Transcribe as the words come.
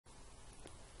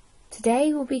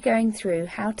Today we'll be going through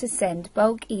how to send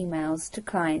bulk emails to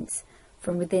clients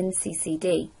from within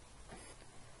CCD.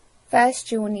 First,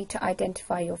 you will need to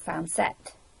identify your found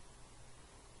set.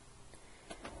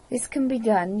 This can be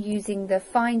done using the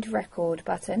Find Record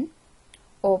button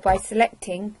or by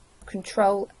selecting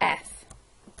Ctrl F.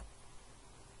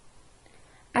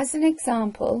 As an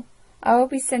example, I will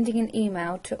be sending an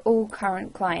email to all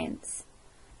current clients.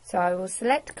 So I will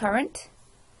select Current,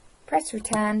 press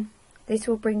Return. This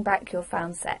will bring back your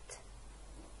found set.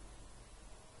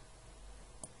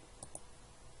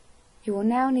 You will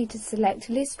now need to select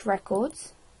List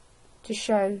Records to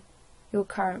show your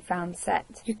current found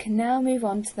set. You can now move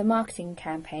on to the marketing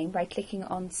campaign by clicking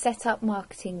on Set Up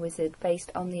Marketing Wizard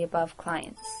based on the above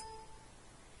clients.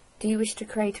 Do you wish to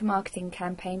create a marketing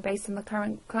campaign based on the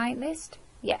current client list?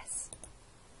 Yes.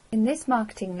 In this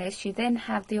marketing list, you then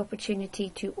have the opportunity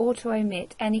to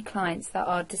auto-omit any clients that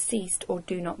are deceased or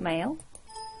do not mail.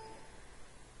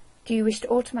 Do you wish to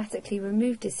automatically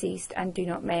remove deceased and do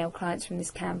not mail clients from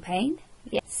this campaign?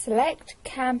 Yes. Select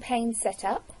Campaign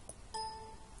Setup.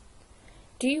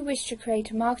 Do you wish to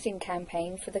create a marketing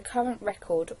campaign for the current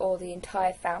record or the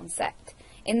entire found set?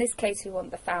 In this case, we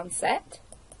want the found set.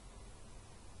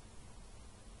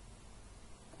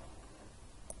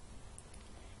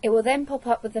 It will then pop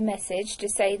up with a message to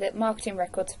say that marketing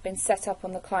records have been set up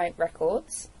on the client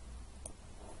records.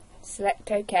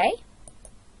 Select OK.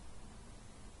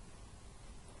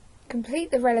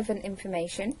 Complete the relevant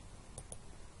information.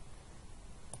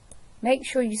 Make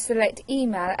sure you select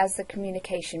email as the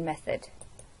communication method.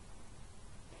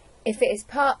 If it is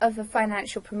part of a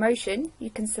financial promotion, you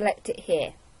can select it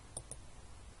here.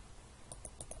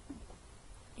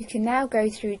 You can now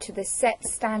go through to the Set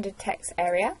Standard Text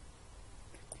area.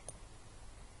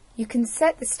 You can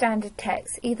set the standard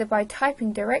text either by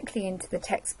typing directly into the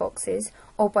text boxes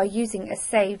or by using a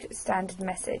saved standard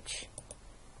message.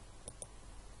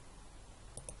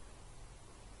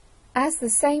 As the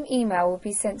same email will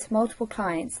be sent to multiple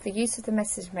clients, the use of the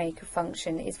message maker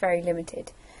function is very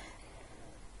limited.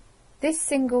 This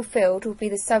single field will be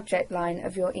the subject line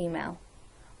of your email.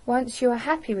 Once you are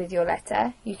happy with your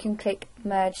letter, you can click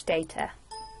Merge Data.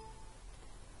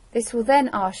 This will then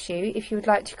ask you if you would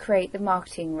like to create the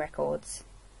marketing records.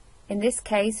 In this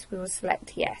case, we will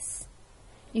select Yes.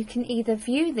 You can either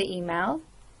view the email,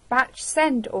 batch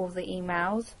send all the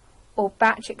emails, or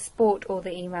batch export all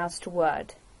the emails to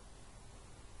Word.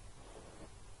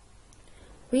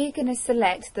 We are going to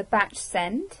select the batch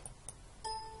send.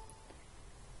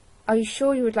 Are you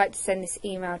sure you would like to send this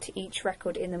email to each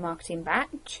record in the marketing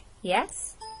batch?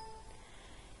 Yes.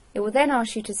 It will then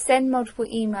ask you to send multiple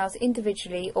emails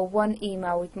individually or one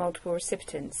email with multiple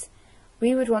recipients.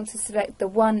 We would want to select the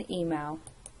one email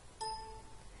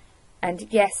and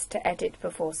Yes to edit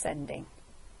before sending.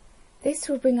 This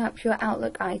will bring up your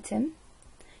Outlook item.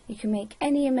 You can make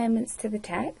any amendments to the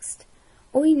text.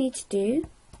 All you need to do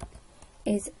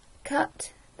is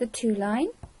cut the to line,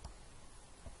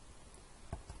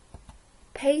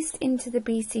 paste into the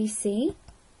BCC.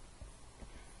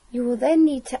 You will then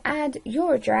need to add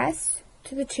your address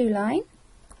to the to line.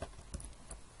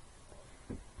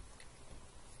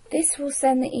 This will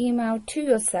send the email to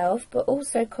yourself but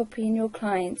also copy in your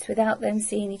clients without them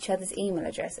seeing each other's email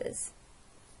addresses.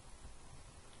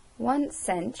 Once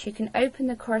sent, you can open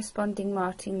the corresponding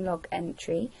marketing log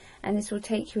entry and this will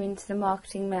take you into the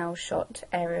marketing mail shot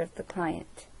area of the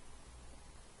client.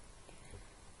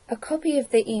 A copy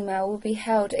of the email will be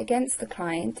held against the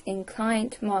client in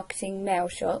Client Marketing Mail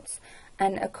Shots,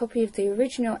 and a copy of the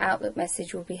original Outlook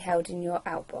message will be held in your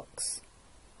outbox.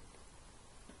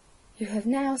 You have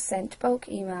now sent bulk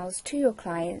emails to your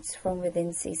clients from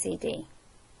within CCD.